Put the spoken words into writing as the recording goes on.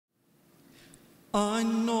I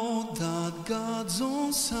know that God's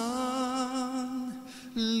own Son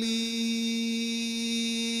lives.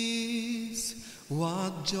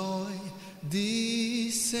 What joy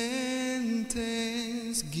this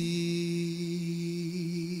sentence gives.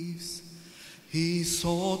 He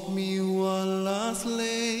sought me while a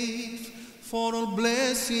slave, for all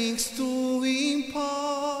blessings to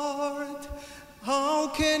impart. How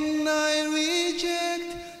can I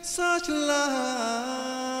reject such love?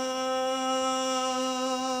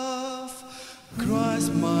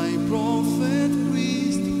 Christ, my prophet,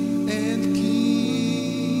 priest, and king.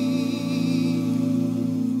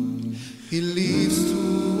 He lives to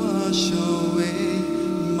wash away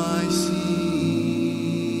my sins.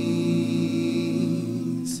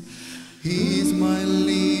 He is my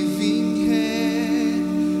living head,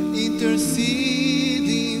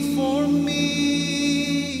 interceding for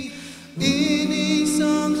me. In his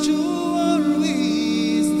sanctuary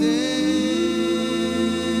is there.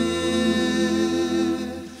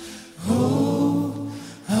 Oh,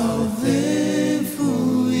 how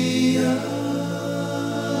thankful we are.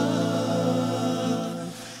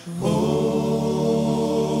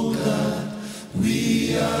 Oh God,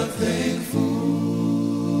 we are thankful.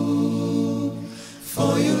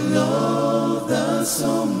 For you loved us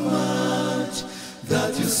so much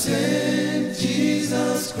that you sent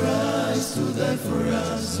Jesus Christ to die for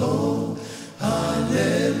us. Oh,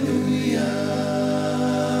 hallelujah,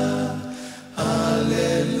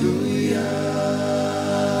 hallelujah,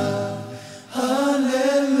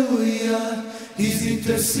 hallelujah. He's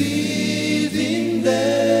interceding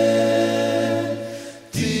there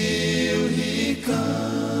till he comes.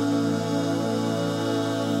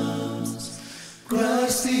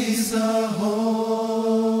 Christ is our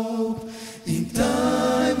hope in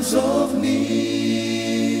times of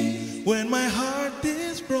need. When my heart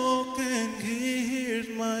is broken, he hears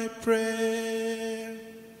my prayer.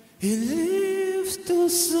 He lives to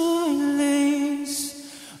silence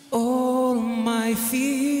all my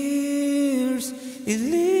fears. He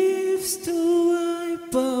lives to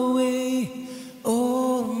wipe away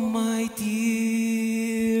all my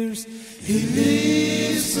tears. He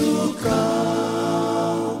lives to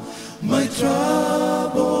calm my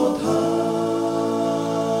troubled heart.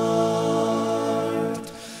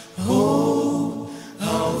 Oh,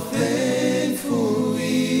 how thankful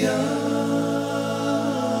we are.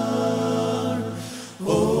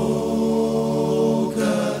 Oh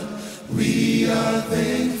God, we are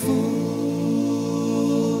thankful.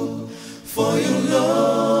 For you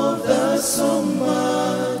loved us so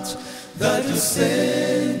much that you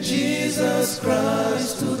sent Jesus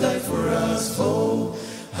Christ to die for us. Oh,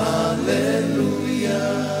 hallelujah,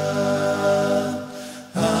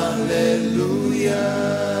 hallelujah,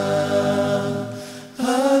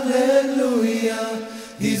 hallelujah.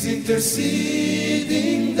 He's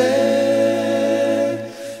interceding